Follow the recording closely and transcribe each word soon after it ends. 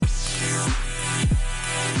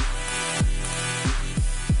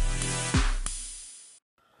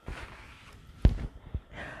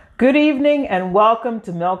Good evening and welcome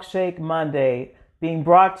to Milkshake Monday, being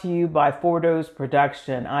brought to you by Four Dose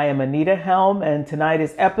Production. I am Anita Helm and tonight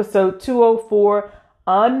is episode 204,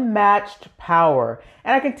 Unmatched Power.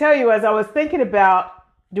 And I can tell you, as I was thinking about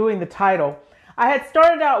doing the title, I had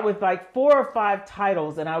started out with like 4 or 5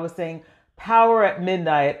 titles and I was saying Power at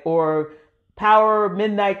Midnight or Power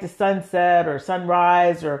Midnight to Sunset or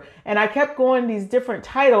Sunrise, and I kept going these different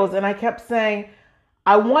titles and I kept saying,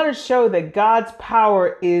 I want to show that God's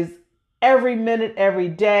power is every minute, every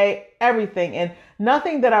day, everything. And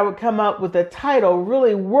nothing that I would come up with a title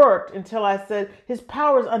really worked until I said his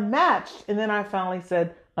power is unmatched. And then I finally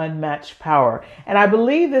said Unmatched Power. And I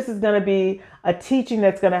believe this is going to be a teaching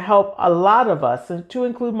that's going to help a lot of us, and to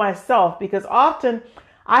include myself, because often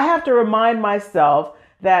I have to remind myself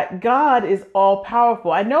that God is all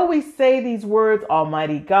powerful. I know we say these words,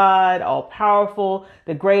 Almighty God, all powerful,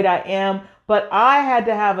 the great I am. But I had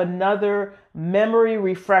to have another memory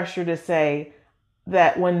refresher to say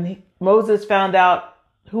that when Moses found out,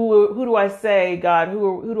 who do I say, God,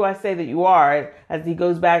 who do I say that you are, as he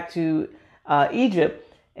goes back to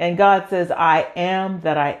Egypt, and God says, I am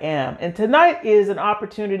that I am. And tonight is an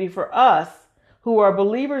opportunity for us who are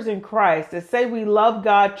believers in Christ to say we love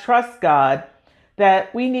God, trust God,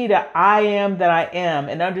 that we need a I am that I am,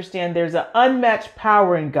 and understand there's an unmatched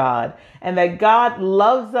power in God, and that God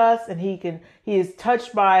loves us and he is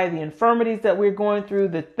touched by the infirmities that we're going through,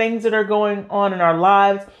 the things that are going on in our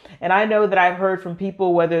lives. And I know that I've heard from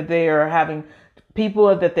people, whether they are having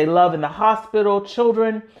people that they love in the hospital,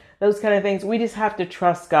 children, those kind of things. We just have to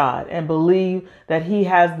trust God and believe that he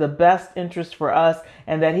has the best interest for us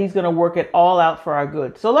and that he's going to work it all out for our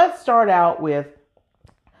good. So let's start out with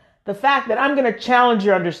the fact that I'm going to challenge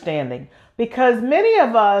your understanding, because many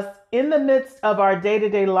of us in the midst of our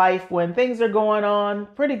day-to-day life, when things are going on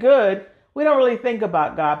pretty good, we don't really think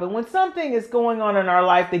about God. But when something is going on in our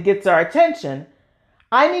life that gets our attention,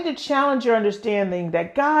 I need to challenge your understanding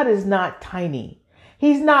that God is not tiny.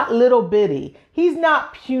 He's not little bitty. He's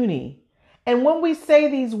not puny. And when we say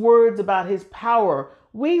these words about his power,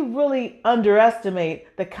 we really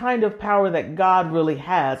underestimate the kind of power that God really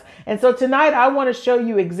has. And so tonight I want to show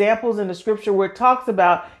you examples in the scripture where it talks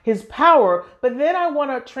about his power, but then I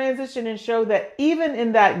want to transition and show that even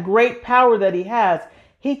in that great power that he has,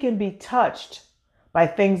 he can be touched by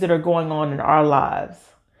things that are going on in our lives.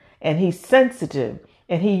 And he's sensitive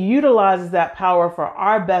and he utilizes that power for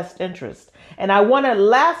our best interest. And I want to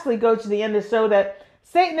lastly go to the end to show that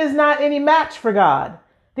Satan is not any match for God.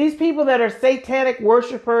 These people that are satanic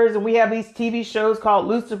worshipers, and we have these TV shows called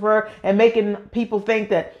Lucifer and making people think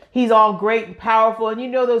that he's all great and powerful. And you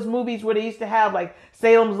know those movies where they used to have like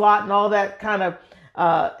Salem's Lot and all that kind of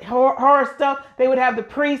horror stuff. They would have the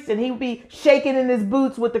priest and he would be shaking in his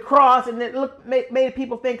boots with the cross, and it made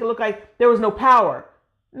people think it looked like there was no power.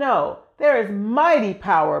 No, there is mighty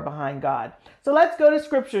power behind God. So let's go to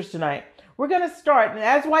scriptures tonight. We're going to start. And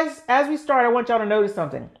as we start, I want y'all to notice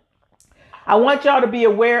something. I want y'all to be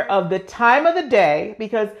aware of the time of the day,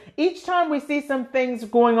 because each time we see some things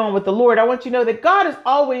going on with the Lord, I want you to know that God is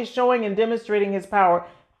always showing and demonstrating his power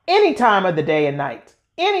any time of the day and night,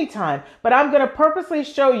 anytime. But I'm going to purposely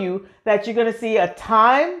show you that you're going to see a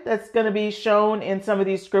time that's going to be shown in some of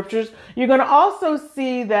these scriptures. You're going to also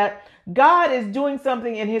see that God is doing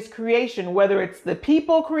something in his creation, whether it's the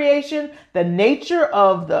people creation, the nature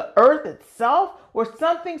of the earth itself, or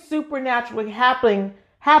something supernaturally happening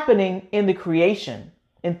in the creation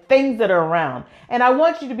and things that are around. And I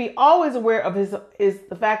want you to be always aware of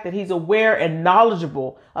the fact that he's aware and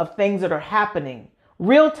knowledgeable of things that are happening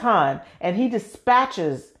real time. And he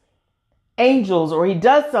dispatches angels, or he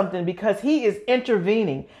does something because he is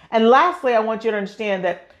intervening. And lastly, I want you to understand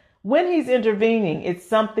that when he's intervening, it's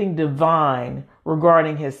something divine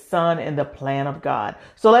regarding his son and the plan of God.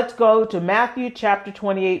 So let's go to Matthew chapter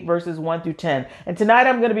 28, verses 1 through 10. And tonight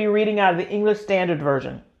I'm going to be reading out of the English Standard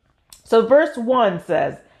Version. So verse 1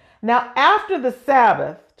 says, now after the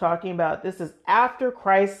Sabbath, talking about this is after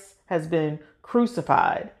Christ has been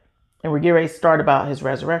crucified, and we're getting ready to start about his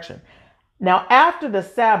resurrection. Now after the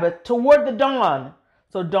Sabbath, toward the dawn.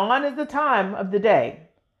 So dawn is the time of the day.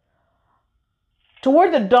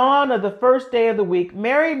 Toward the dawn of the first day of the week,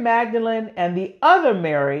 Mary Magdalene and the other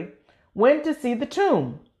Mary went to see the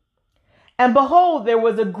tomb. And behold, there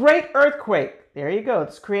was a great earthquake. There you go.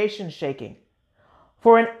 It's creation shaking.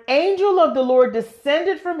 For an angel of the Lord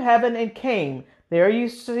descended from heaven and came. There you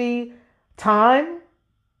see time.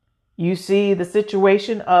 You see the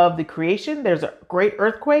situation of the creation. There's a great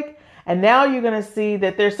earthquake. And now you're going to see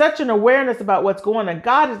that there's such an awareness about what's going on.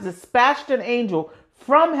 God has dispatched an angel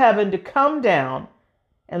from heaven to come down,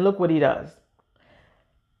 and look what he does.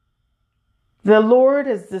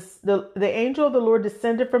 The angel of the Lord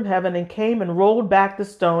descended from heaven and came and rolled back the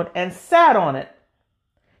stone and sat on it.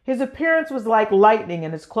 His appearance was like lightning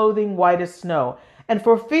and his clothing white as snow. And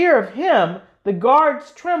for fear of him, the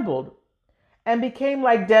guards trembled and became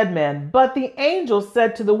like dead men. But the angel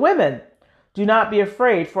said to the women, "Do not be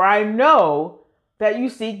afraid, for I know that you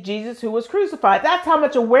seek Jesus who was crucified." That's how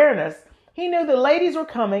much awareness. He knew the ladies were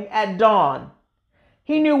coming at dawn.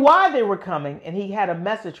 He knew why they were coming, and he had a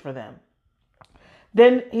message for them.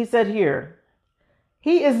 Then he said here,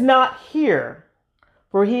 "He is not here,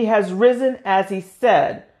 for he has risen as he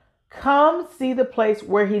said. Come see the place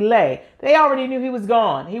where he lay." They already knew he was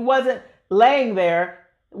gone. He wasn't laying there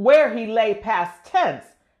where he lay, past tense.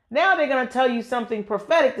 Now they're going to tell you something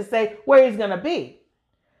prophetic to say where he's going to be.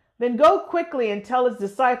 "Then go quickly and tell his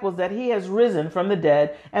disciples that he has risen from the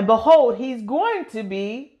dead. And behold, he's going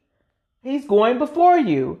before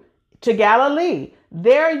you to Galilee.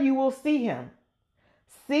 There you will see him.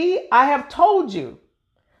 See, I have told you."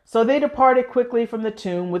 So they departed quickly from the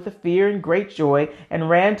tomb with a fear and great joy and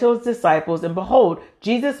ran to his disciples. And behold,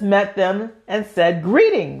 Jesus met them and said,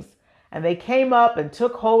 "Greetings." And they came up and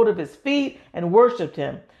took hold of his feet and worshiped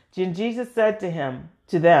him. Then Jesus said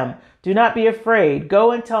to them, "Do not be afraid.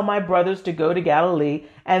 Go and tell my brothers to go to Galilee,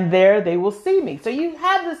 and there they will see me." So you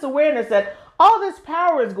have this awareness that all this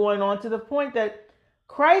power is going on to the point that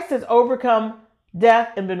Christ has overcome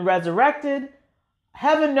death and been resurrected.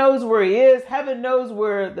 Heaven knows where he is. Heaven knows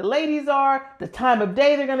where the ladies are, the time of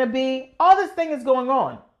day they're going to be. All this thing is going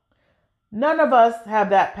on. None of us have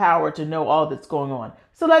that power to know all that's going on.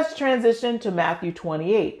 So let's transition to Matthew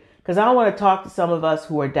 28, because I want to talk to some of us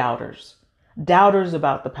who are doubters. Doubters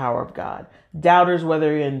about the power of God. Doubters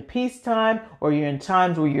whether you're in peacetime or you're in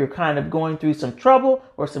times where you're kind of going through some trouble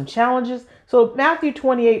or some challenges. So Matthew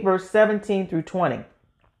 28, verse 17 through 20.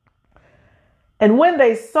 "And when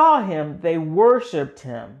they saw him, they worshiped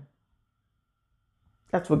him."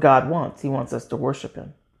 That's what God wants. He wants us to worship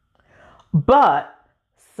him. "But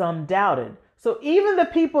some doubted." So even the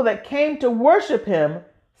people that came to worship him,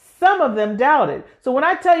 some of them doubted. So when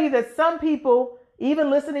I tell you that some people, even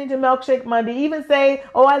listening to Milkshake Monday, even say,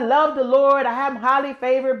 "Oh, I love the Lord. I am highly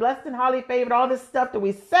favored, blessed and highly favored," all this stuff that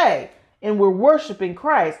we say, and we're worshiping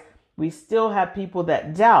Christ, we still have people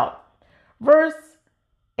that doubt. Verse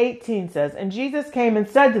 18 says, "And Jesus came and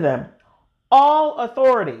said to them, all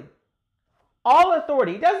authority."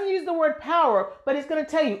 He doesn't use the word power, but he's going to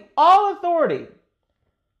tell you all authority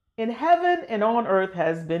in heaven and on earth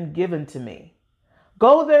has been given to me.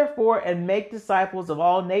 Go therefore and make disciples of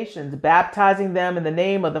all nations, baptizing them in the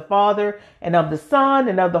name of the Father and of the Son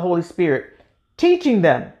and of the Holy Spirit, teaching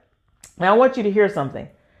them. Now I want you to hear something.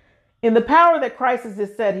 In the power that Christ has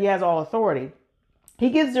just said he has all authority, he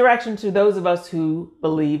gives direction to those of us who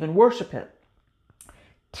believe and worship him.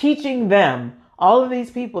 Teaching them, all of these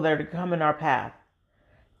people that are to come in our path,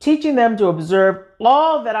 teaching them to observe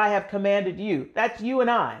all that I have commanded you. That's you and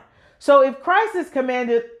I. So if Christ has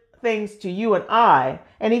commanded things to you and I,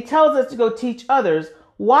 and he tells us to go teach others,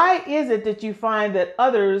 why is it that you find that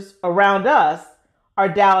others around us are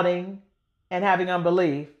doubting and having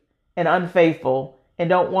unbelief and unfaithful and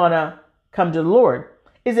don't want to come to the Lord?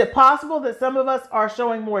 Is it possible that some of us are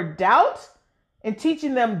showing more doubt and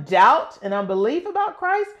teaching them doubt and unbelief about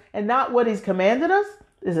Christ and not what he's commanded us?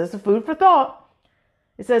 Is this a food for thought?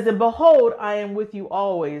 It says, "And behold, I am with you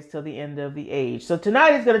always till the end of the age." So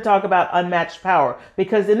tonight he's going to talk about unmatched power,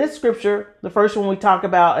 because in this scripture, the first one we talk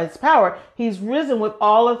about is power. He's risen with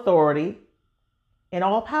all authority and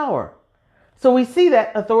all power. So we see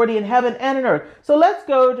that authority in heaven and in earth. So let's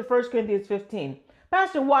go to 1 Corinthians 15.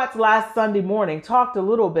 Pastor Watts last Sunday morning talked a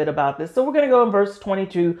little bit about this. So we're going to go in verse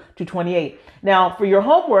 22 to 28. Now, for your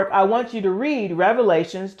homework, I want you to read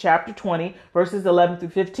Revelations chapter 20, verses 11 through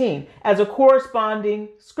 15 as a corresponding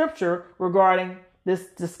scripture regarding this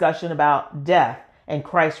discussion about death and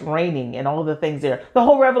Christ reigning and all the things there. The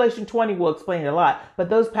whole Revelation 20 will explain it a lot, but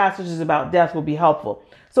those passages about death will be helpful.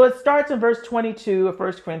 So it starts in verse 22 of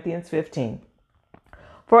 1 Corinthians 15.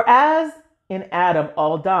 "For as in Adam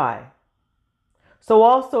all die, so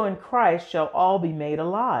also in Christ shall all be made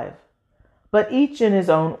alive, but each in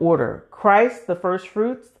his own order. Christ the first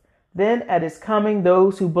fruits, then at his coming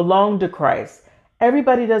those who belong to Christ."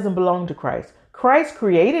 Everybody doesn't belong to Christ. Christ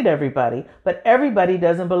created everybody, but everybody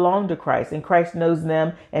doesn't belong to Christ, and Christ knows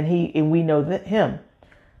them, and we know him.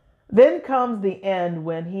 "Then comes the end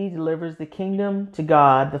when he delivers the kingdom to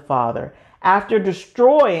God the Father, after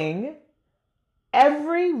destroying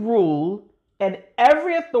every rule and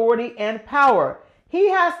every authority and power." He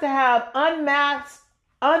has to have unmatched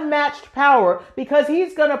unmatched power, because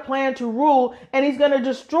he's going to plan to rule, and he's going to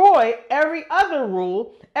destroy every other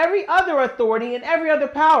rule, every other authority, and every other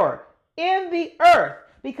power in the earth,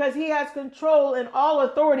 because he has control and all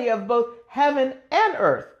authority of both heaven and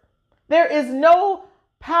earth. There is no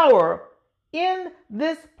power in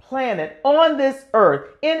this planet, on this earth,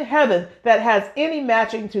 in heaven, that has any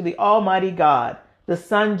matching to the Almighty God, the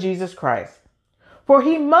Son Jesus Christ. For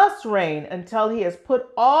he must reign until he has put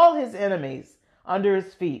all his enemies under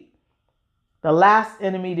his feet. The last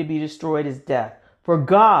enemy to be destroyed is death. For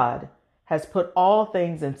God has put all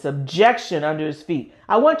things in subjection under his feet.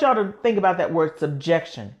 I want y'all to think about that word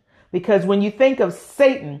subjection, because when you think of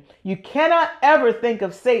Satan, you cannot ever think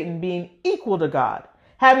of Satan being equal to God,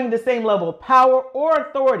 having the same level of power or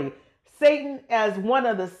authority. Satan, as one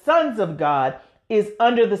of the sons of God, is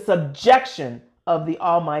under the subjection of the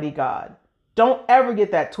Almighty God. Don't ever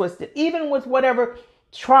get that twisted. Even with whatever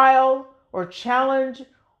trial or challenge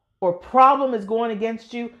or problem is going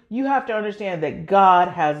against you, you have to understand that God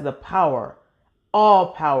has the power,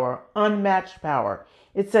 all power, unmatched power.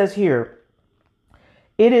 It says here,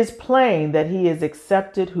 it is plain that he is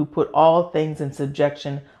accepted who put all things in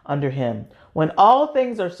subjection under him. When all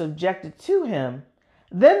things are subjected to him,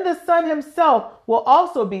 then the Son himself will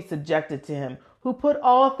also be subjected to him, who put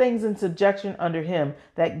all things in subjection under him,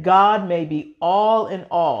 that God may be all in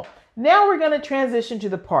all. Now we're going to transition to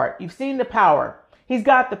the part. You've seen the power. He's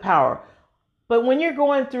got the power. But when you're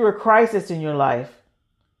going through a crisis in your life,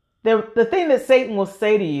 the thing that Satan will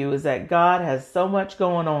say to you is that God has so much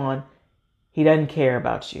going on, he doesn't care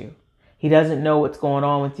about you. He doesn't know what's going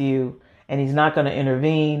on with you, and he's not going to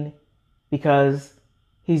intervene because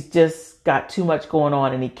he's just got too much going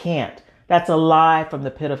on and he can't. That's a lie from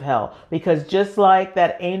the pit of hell. Because just like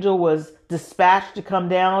that angel was dispatched to come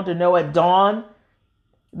down to know at dawn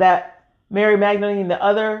that Mary Magdalene and the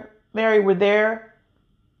other Mary were there,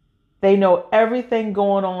 they know everything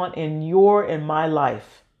going on in your and my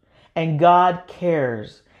life. And God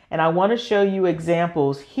cares. And I want to show you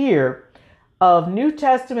examples here of New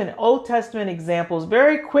Testament and Old Testament examples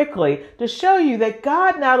very quickly to show you that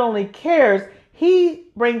God not only cares, he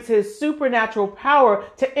brings his supernatural power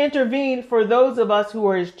to intervene for those of us who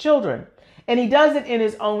are his children. And he does it in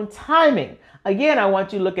his own timing. Again, I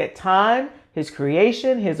want you to look at time, his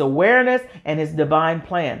creation, his awareness, and his divine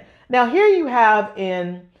plan. Now, here you have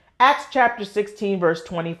in Acts chapter 16, verse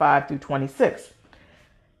 25 through 26.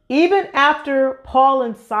 Even after Paul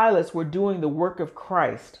and Silas were doing the work of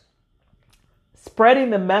Christ, spreading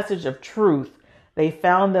the message of truth, they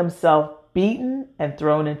found themselves beaten and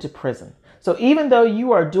thrown into prison. So even though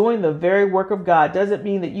you are doing the very work of God, doesn't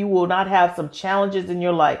mean that you will not have some challenges in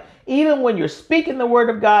your life. Even when you're speaking the word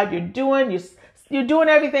of God, you're doing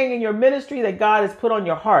everything in your ministry that God has put on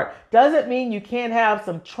your heart. Doesn't mean you can't have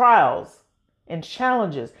some trials and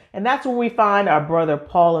challenges. And that's where we find our brother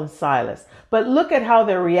Paul and Silas. But look at how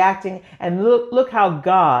they're reacting, and look how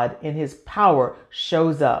God in his power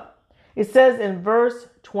shows up. It says in verse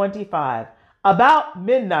 25, about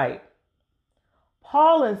midnight,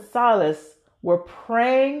 Paul and Silas were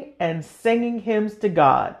praying and singing hymns to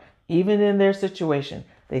God. Even in their situation,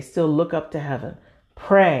 they still look up to heaven,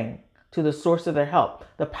 praying to the source of their help,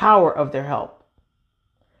 the power of their help.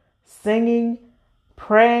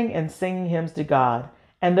 Praying and singing hymns to God.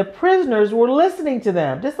 And the prisoners were listening to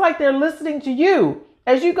them, just like they're listening to you.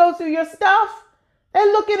 As you go through your stuff,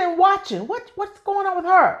 they're looking and watching. What's going on with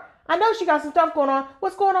her? I know she got some stuff going on.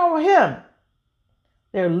 What's going on with him?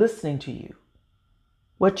 They're listening to you.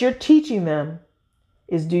 What you're teaching them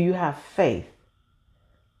is, do you have faith?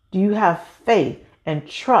 Do you have faith and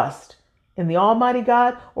trust in the Almighty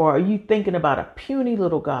God? Or are you thinking about a puny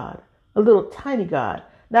little God, a little tiny God,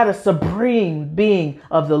 not a supreme being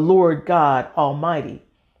of the Lord God Almighty?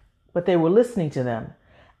 But they were listening to them.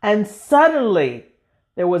 And suddenly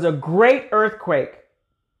there was a great earthquake,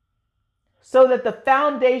 so that the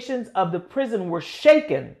foundations of the prison were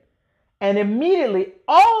shaken. And immediately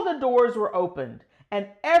all the doors were opened, and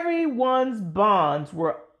everyone's bonds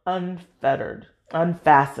were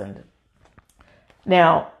unfastened.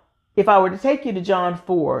 Now, if I were to take you to John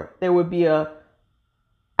 4, there would be a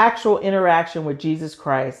actual interaction with Jesus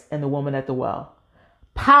Christ and the woman at the well.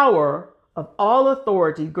 Power of all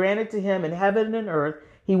authority granted to him in heaven and earth.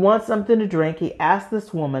 He wants something to drink. He asked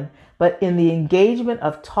this woman, but in the engagement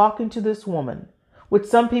of talking to this woman, which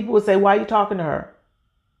some people would say, why are you talking to her?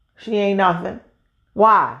 She ain't nothing.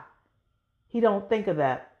 Why? He don't think of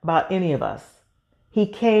that about any of us. He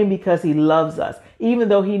came because he loves us, even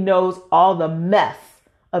though he knows all the mess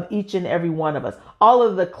of each and every one of us, all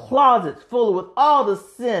of the closets full with all the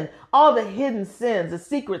sin, all the hidden sins, the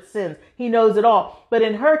secret sins. He knows it all. But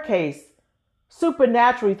in her case,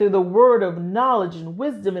 Supernaturally, through the word of knowledge and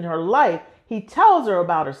wisdom in her life, he tells her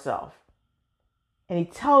about herself. And he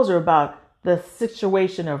tells her about the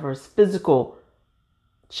situation of her physical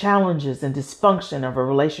challenges and dysfunction of her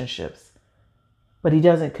relationships. But he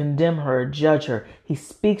doesn't condemn her or judge her. He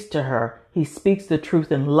speaks to her. He speaks the truth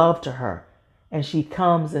and love to her. And she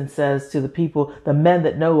comes and says to the people, the men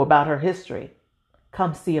that know about her history,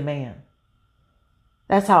 come see a man.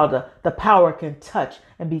 That's how the power can touch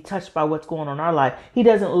and be touched by what's going on in our life. He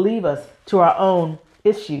doesn't leave us to our own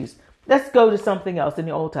issues. Let's go to something else in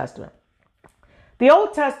the Old Testament. The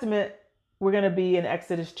Old Testament, we're going to be in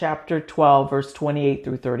Exodus chapter 12, verse 28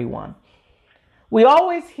 through 31. We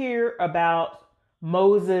always hear about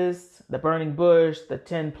Moses, the burning bush, the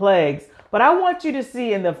 10 plagues, but I want you to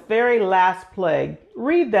see in the very last plague,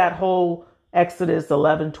 read that whole Exodus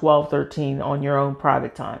 11, 12, 13 on your own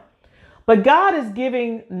private time. But God is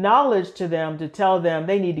giving knowledge to them to tell them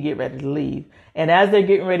they need to get ready to leave. And as they're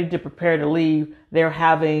getting ready to prepare to leave, they're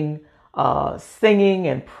having singing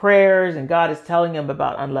and prayers. And God is telling them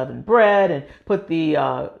about unleavened bread and put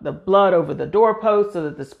the blood over the doorpost so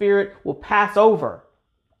that the spirit will pass over.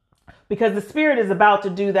 Because the spirit is about to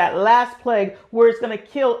do that last plague where it's going to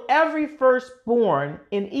kill every firstborn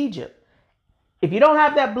in Egypt. If you don't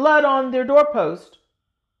have that blood on their doorpost,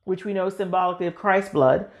 which we know symbolically of Christ's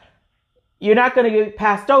blood, you're not going to get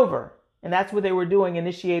passed over. And that's what they were doing,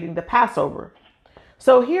 initiating the Passover.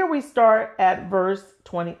 So here we start at verse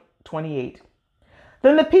 28.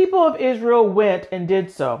 Then the people of Israel went and did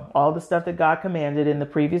so, all the stuff that God commanded in the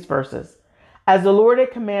previous verses, as the Lord had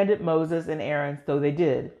commanded Moses and Aaron, so they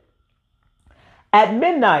did. At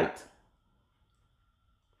midnight,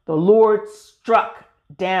 the Lord struck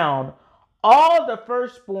down all the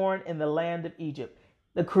firstborn in the land of Egypt.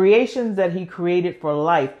 The creations that he created for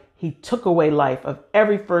life, he took away life of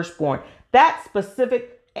every firstborn. That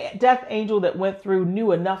specific death angel that went through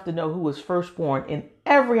knew enough to know who was firstborn in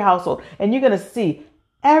every household. And you're going to see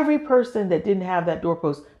every person that didn't have that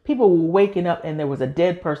doorpost, people were waking up and there was a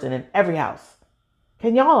dead person in every house.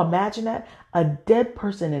 Can y'all imagine that? A dead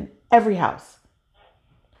person in every house.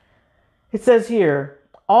 It says here,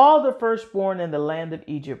 all the firstborn in the land of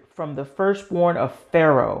Egypt, from the firstborn of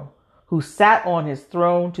Pharaoh, who sat on his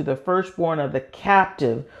throne, to the firstborn of the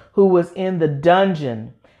captive who was in the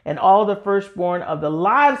dungeon, and all the firstborn of the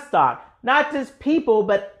livestock, not just people,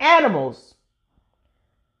 but animals.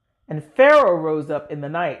 And Pharaoh rose up in the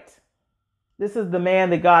night. This is the man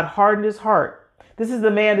that God hardened his heart. This is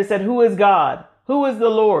the man that said, who is God? Who is the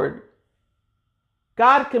Lord?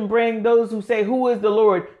 God can bring those who say, who is the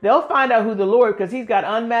Lord? They'll find out who the Lord, because he's got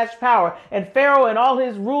unmatched power. And Pharaoh and all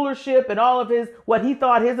his rulership and all of his, what he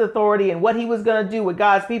thought his authority and what he was going to do with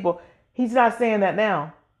God's people. He's not saying that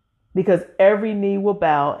now, because every knee will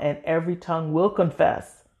bow and every tongue will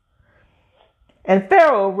confess. And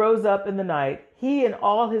Pharaoh rose up in the night, he and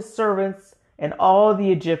all his servants and all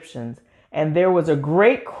the Egyptians. And there was a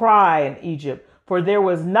great cry in Egypt, for there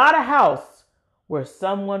was not a house where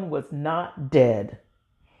someone was not dead.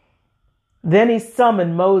 Then he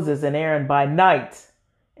summoned Moses and Aaron by night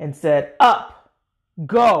and said, up,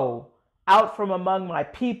 go out from among my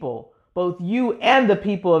people, both you and the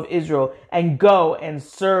people of Israel, and go and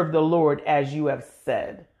serve the Lord as you have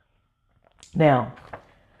said. Now,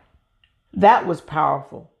 that was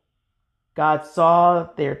powerful. God saw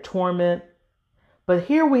their torment. But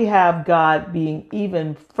here we have God being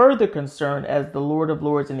even further concerned as the Lord of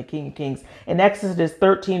Lords and the King of Kings in Exodus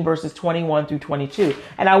 13, verses 21 through 22.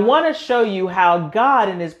 And I want to show you how God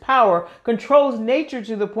in his power controls nature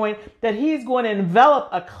to the point that he's going to envelop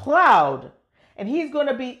a cloud, and he's going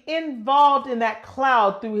to be involved in that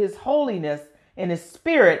cloud through his holiness and his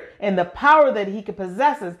spirit and the power that he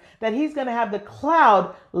possesses, that he's going to have the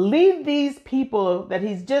cloud lead these people that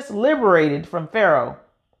he's just liberated from Pharaoh.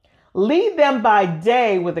 Lead them by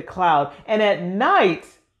day with a cloud, and at night,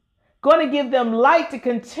 going to give them light to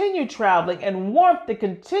continue traveling and warmth to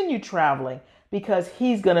continue traveling, because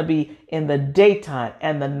he's going to be in the daytime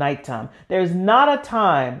and the nighttime. There's not a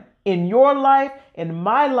time in your life, in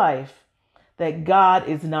my life, that God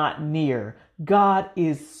is not near. God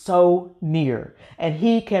is so near, and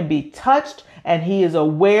he can be touched, and he is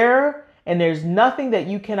aware, and there's nothing that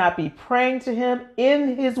you cannot be praying to him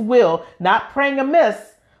in his will, not praying amiss,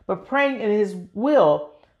 but praying in his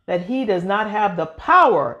will, that he does not have the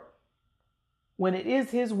power when it is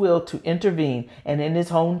his will to intervene and in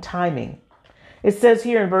his own timing. It says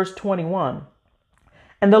here in verse 21,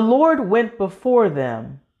 and the Lord went before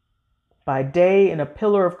them by day in a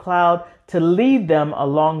pillar of cloud to lead them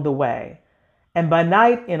along the way, and by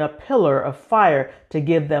night in a pillar of fire to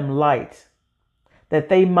give them light, that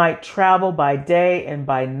they might travel by day and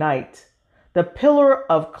by night. The pillar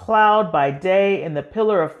of cloud by day and the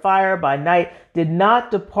pillar of fire by night did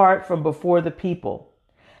not depart from before the people.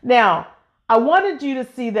 Now, I wanted you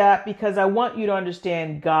to see that because I want you to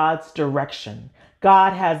understand God's direction.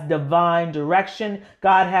 God has divine direction.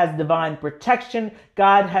 God has divine protection.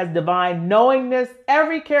 God has divine knowingness.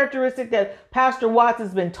 Every characteristic that Pastor Watts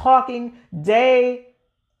has been talking day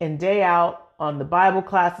in, day out on the Bible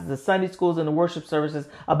classes, the Sunday schools, and the worship services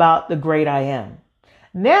about the great I am.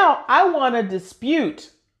 Now, I want to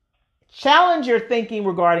challenge your thinking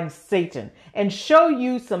regarding Satan and show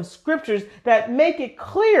you some scriptures that make it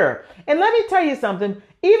clear. And let me tell you something,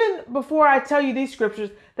 even before I tell you these scriptures,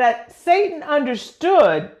 that Satan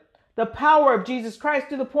understood the power of Jesus Christ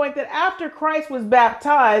to the point that after Christ was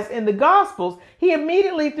baptized in the Gospels, he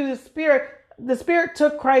immediately through the Spirit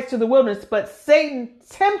took Christ to the wilderness, but Satan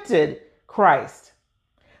tempted Christ.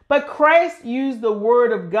 But Christ used the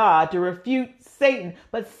word of God to refute Satan,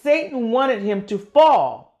 but Satan wanted him to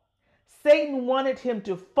fall. Satan wanted him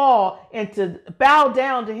to fall and to bow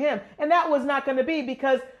down to him. And that was not going to be,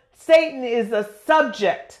 because Satan is a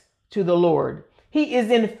subject to the Lord. He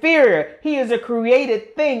is inferior. He is a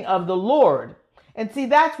created thing of the Lord. And see,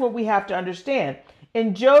 that's what we have to understand.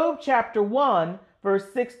 In Job chapter 1, verse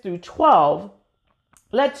 6 through 12,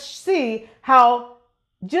 let's see how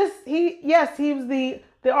he was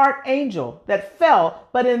the archangel that fell.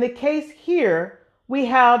 But in the case here, we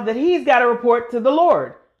have that he's got to report to the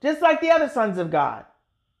Lord, just like the other sons of God.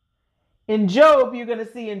 In Job, you're going to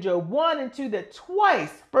see in Job 1 and 2 that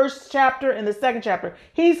twice, first chapter and the second chapter,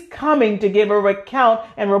 he's coming to give a recount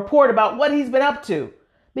and report about what he's been up to,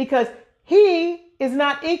 because he is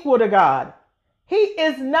not equal to God. He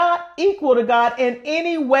is not equal to God in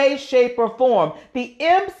any way, shape, or form. The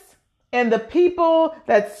imps and the people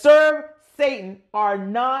that serve Satan are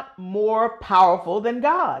not more powerful than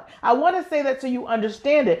God. I want to say that so you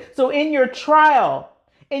understand it. So in your trial,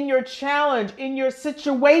 in your challenge, in your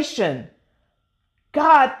situation,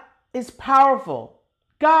 God is powerful.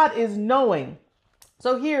 God is knowing.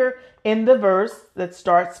 So here in the verse that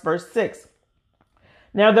starts verse 6.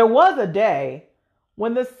 Now there was a day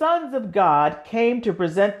when the sons of God came to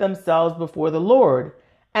present themselves before the Lord,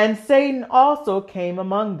 and Satan also came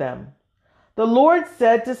among them. The Lord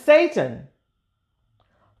said to Satan,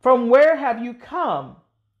 "From where have you come?"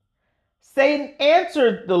 Satan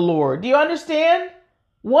answered the Lord. Do you understand?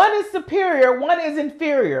 One is superior, one is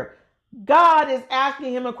inferior. God is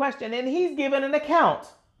asking him a question and he's given an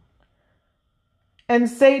account. And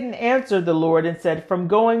Satan answered the Lord and said, "From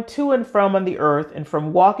going to and from on the earth and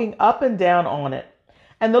from walking up and down on it."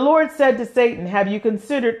 And the Lord said to Satan, "Have you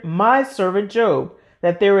considered my servant Job,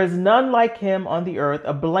 that there is none like him on the earth,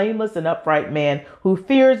 a blameless and upright man who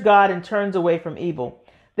fears God and turns away from evil?"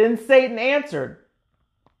 Then Satan answered.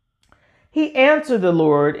 He answered the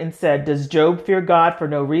Lord and said, "Does Job fear God for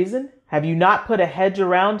no reason? Have you not put a hedge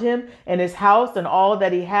around him and his house and all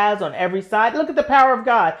that he has on every side?" Look at the power of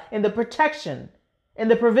God in the protection, in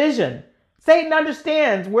the provision. Satan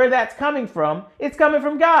understands where that's coming from. It's coming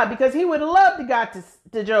from God, because he would love to get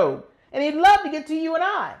to Job, and he'd love to get to you and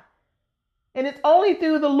I. And it's only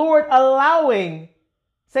through the Lord allowing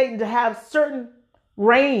Satan to have certain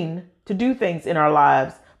reign to do things in our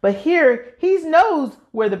lives. But here, he knows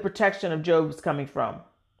where the protection of Job is coming from.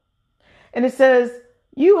 And it says,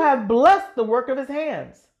 "You have blessed the work of his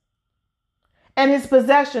hands, and his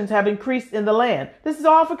possessions have increased in the land." This is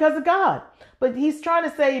all because of God. But he's trying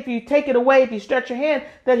to say, if you take it away, if you stretch your hand,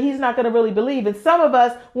 that he's not going to really believe. And some of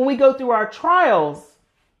us, when we go through our trials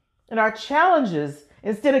and our challenges,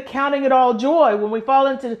 instead of counting it all joy, when we fall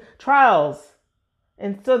into trials,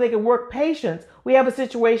 and so they can work patience, we have a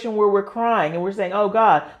situation where we're crying and we're saying, "Oh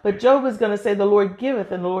God," but Job is going to say, "The Lord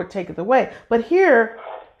giveth and the Lord taketh away." But here,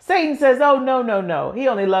 Satan says, "Oh, no, no, no. He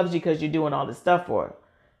only loves you because you're doing all this stuff for him."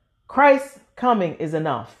 Christ's coming is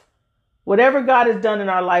enough. Whatever God has done in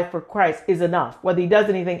our life for Christ is enough. Whether he does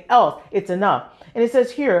anything else, it's enough. And it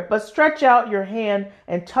says here, "But stretch out your hand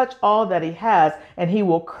and touch all that he has, and he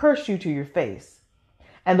will curse you to your face."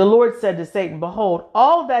 And the Lord said to Satan, "Behold,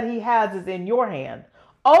 all that he has is in your hand.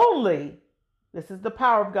 Only," this is the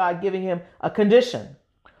power of God giving him a condition,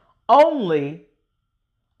 "only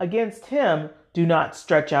against him do not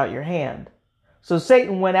stretch out your hand." So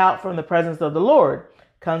Satan went out from the presence of the Lord,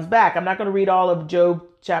 comes back. I'm not going to read all of Job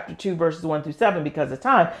chapter 2, verses 1 through 7 because of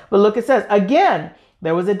time. But look, it says, "Again,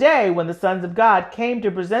 there was a day when the sons of God came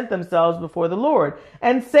to present themselves before the Lord,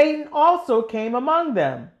 and Satan also came among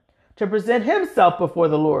them to present himself before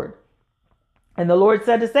the Lord. And the Lord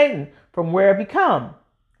said to Satan, 'From where have you come?'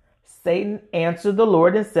 Satan answered the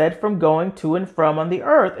Lord and said, 'From going to and from on the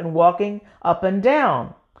earth and walking up and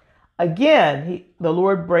down.' again, the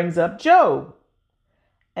Lord brings up Job.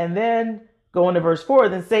 And then going to verse 4,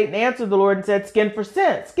 then Satan answered the Lord and said, skin for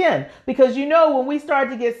skin. Because when we start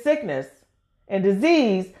to get sickness and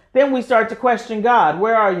disease, then we start to question God.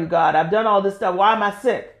 Where are you, God? I've done all this stuff. Why am I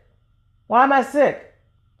sick? Why am I sick?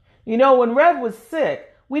 When Rev was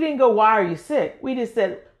sick, we didn't go, why are you sick? We just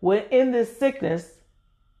said, well, in this sickness,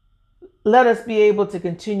 let us be able to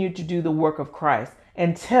continue to do the work of Christ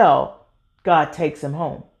until God takes him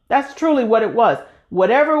home. That's truly what it was.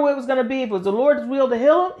 Whatever it was going to be, if it was the Lord's will to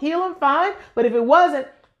heal him, fine. But if it wasn't,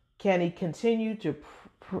 can he continue to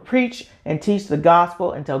preach and teach the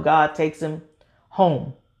gospel until God takes him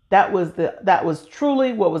home? That was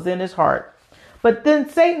truly what was in his heart. But then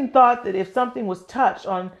Satan thought that if something was touched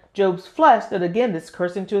on Job's flesh, that again, this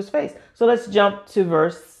cursing to his face. So let's jump to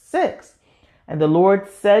verse 6. And the Lord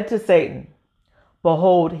said to Satan,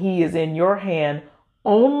 behold, he is in your hand,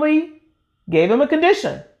 only gave him a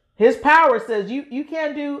condition. His power says you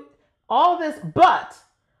can't do all this, but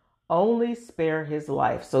only spare his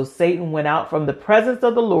life. So Satan went out from the presence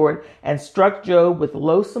of the Lord and struck Job with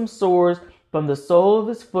loathsome sores from the sole of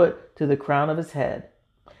his foot to the crown of his head.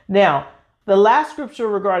 Now, the last scripture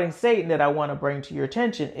regarding Satan that I want to bring to your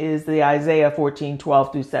attention is the Isaiah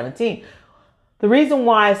 14:12 through 17. The reason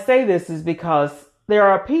why I say this is because there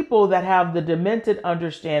are people that have the demented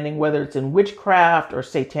understanding, whether it's in witchcraft or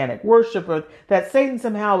satanic worship, or that Satan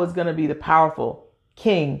somehow is going to be the powerful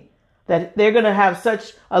king, that they're going to have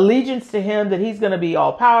such allegiance to him that he's going to be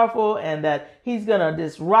all powerful and that he's going to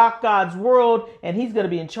just rock God's world and he's going to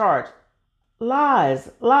be in charge. Lies.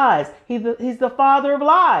 He's the father of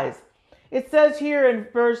lies. It says here in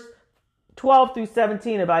verse 12 through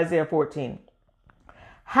 17 of Isaiah 14,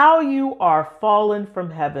 how you are fallen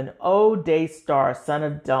from heaven, O day star, son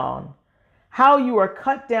of dawn. How you are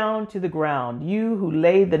cut down to the ground, you who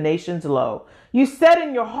laid the nations low. You said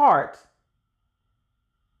in your heart,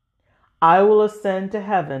 I will ascend to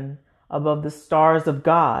heaven above the stars of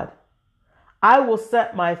God. I will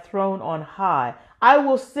set my throne on high. I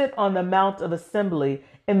will sit on the mount of assembly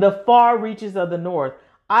in the far reaches of the north.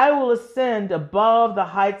 I will ascend above the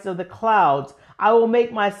heights of the clouds. I will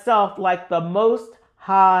make myself like the Most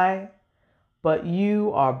High, but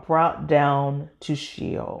you are brought down to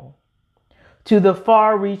Sheol, to the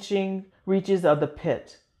far reaching reaches of the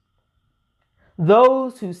pit.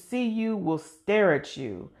 Those who see you will stare at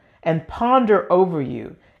you and ponder over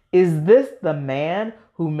you. Is this the man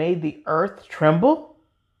who made the earth tremble?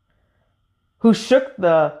 Who shook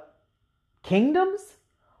the kingdoms?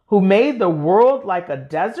 Who made the world like a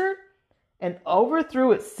desert and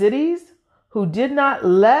overthrew its cities? Who did not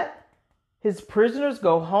let his prisoners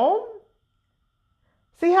go home?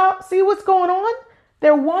 See what's going on?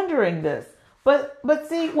 They're wondering this. But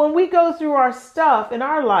see, when we go through our stuff in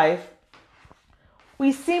our life,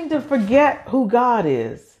 we seem to forget who God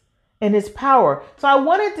is and his power. So I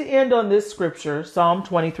wanted to end on this scripture, Psalm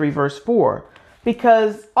 23, verse 4,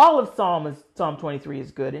 because all of Psalm 23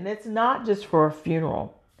 is good. And it's not just for a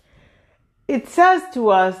funeral. It says to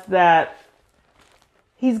us that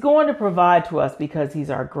he's going to provide to us because he's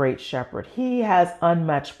our great shepherd. He has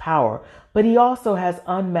unmatched power, but he also has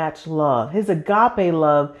unmatched love. His agape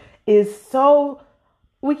love is so,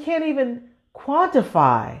 we can't even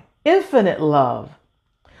quantify, infinite love.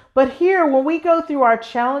 But here, when we go through our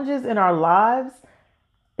challenges in our lives,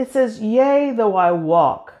 it says, yea, though I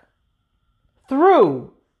walk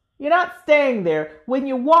through. You're not staying there. When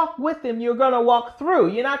you walk with him, you're going to walk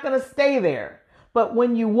through. You're not going to stay there. But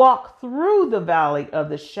when you walk through the valley of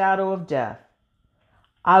the shadow of death,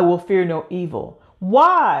 I will fear no evil.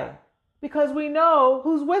 Why? Because we know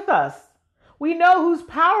who's with us. We know whose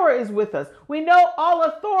power is with us. We know all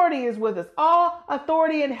authority is with us. All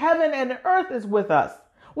authority in heaven and earth is with us.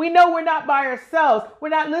 We know we're not by ourselves. We're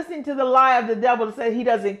not listening to the lie of the devil to say he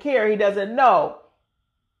doesn't care, he doesn't know.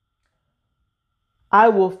 I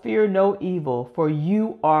will fear no evil, for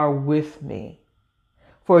you are with me.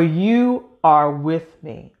 For you are with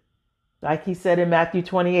me. Like he said in Matthew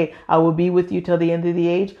 28, I will be with you till the end of the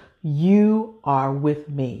age. You are with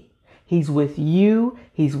me. He's with you.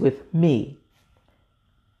 He's with me.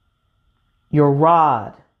 Your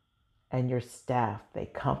rod and your staff, they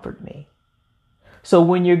comfort me. So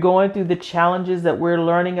when you're going through the challenges that we're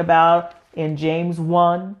learning about in James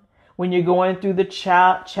 1, when you're going through the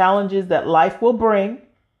challenges that life will bring,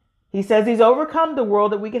 he says he's overcome the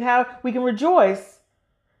world that we can rejoice.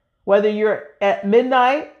 Whether you're at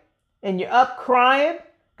midnight and you're up crying,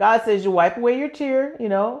 God says you wipe away your tear,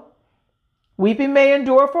 Weeping may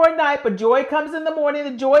endure for a night, but joy comes in the morning.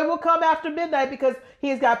 The joy will come after midnight because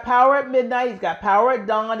he's got power at midnight. He's got power at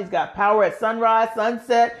dawn. He's got power at sunrise,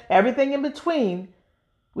 sunset, everything in between.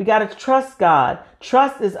 We got to trust God.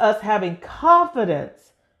 Trust is us having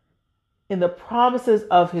confidence in the promises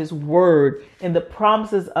of his word, in the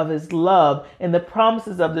promises of his love, in the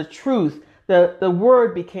promises of the truth. The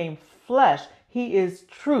word became flesh. He is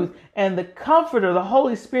truth. And the comforter, the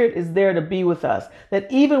Holy Spirit, is there to be with us. That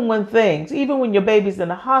even when your baby's in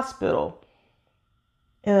the hospital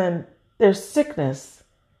and there's sickness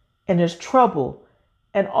and there's trouble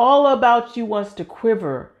and all about you wants to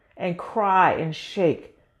quiver and cry and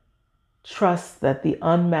shake, trust that the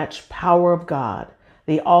unmatched power of God,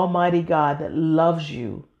 the Almighty God that loves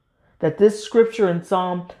you, that this scripture in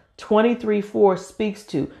Psalm 23:4 speaks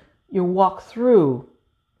to, you walk through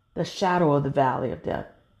the shadow of the valley of death.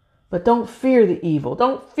 But don't fear the evil.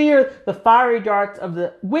 Don't fear the fiery darts of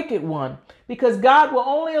the wicked one, because God will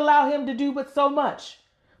only allow him to do but so much.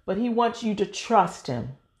 But he wants you to trust him.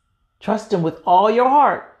 Trust him with all your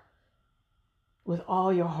heart. With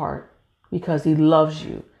all your heart, because he loves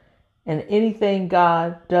you. And anything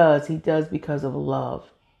God does, he does because of love.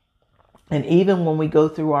 And even when we go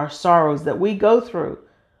through our sorrows that we go through,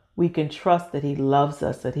 we can trust that he loves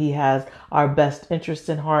us, that he has our best interest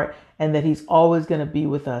in heart, and that he's always going to be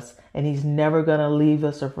with us, and he's never going to leave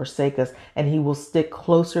us or forsake us, and he will stick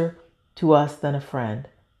closer to us than a friend.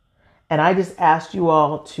 And I just asked you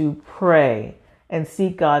all to pray and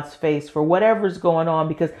seek God's face for whatever's going on,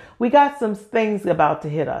 because we got some things about to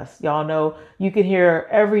hit us. Y'all know, you can hear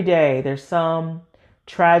every day there's some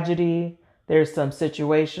tragedy, there's some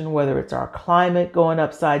situation, whether it's our climate going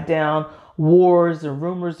upside down, wars and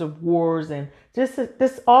rumors of wars, and just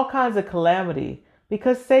this all kinds of calamity,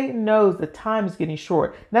 because Satan knows the time is getting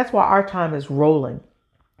short. And that's why our time is rolling.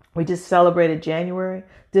 We just celebrated January,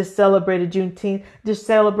 just celebrated Juneteenth, just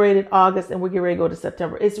celebrated August, and we're getting ready to go to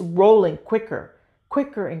September. It's rolling quicker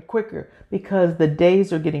and quicker, because the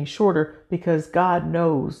days are getting shorter, because God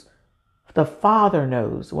knows, the Father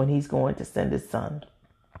knows when he's going to send his son.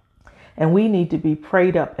 And we need to be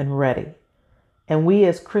prayed up and ready. And we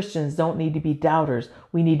as Christians don't need to be doubters.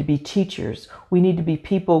 We need to be teachers. We need to be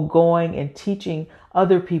people going and teaching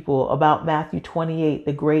other people about Matthew 28,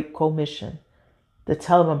 the Great Commission, to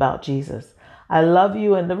tell them about Jesus. I love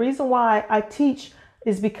you. And the reason why I teach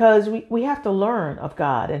is because we have to learn of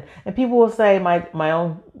God. And people will say, my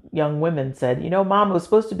own young women said, Mom, it was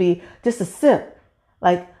supposed to be just a sip,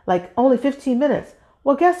 like only 15 minutes.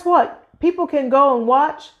 Well, guess what? People can go and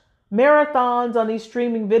watch marathons on these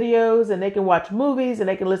streaming videos, and they can watch movies, and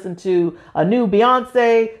they can listen to a new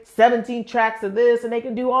Beyonce, 17 tracks of this, and they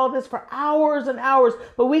can do all this for hours and hours.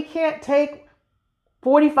 But we can't take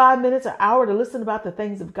 45 minutes or hour to listen about the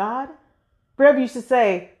things of God. Rev used to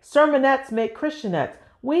say, sermonettes make Christianettes.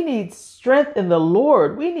 We need strength in the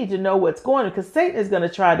Lord. We need to know what's going on, because Satan is going to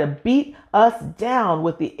try to beat us down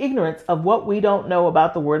with the ignorance of what we don't know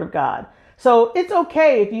about the Word of God. So it's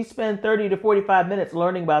okay if you spend 30 to 45 minutes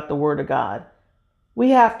learning about the Word of God. We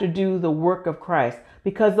have to do the work of Christ,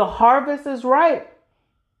 because the harvest is ripe.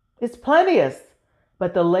 It's plenteous,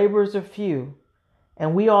 but the laborers are few.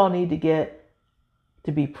 And we all need to get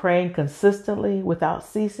to be praying consistently without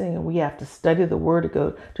ceasing. And we have to study the Word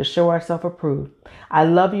to show ourselves approved. I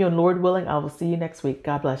love you, and Lord willing, I will see you next week.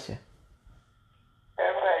 God bless you.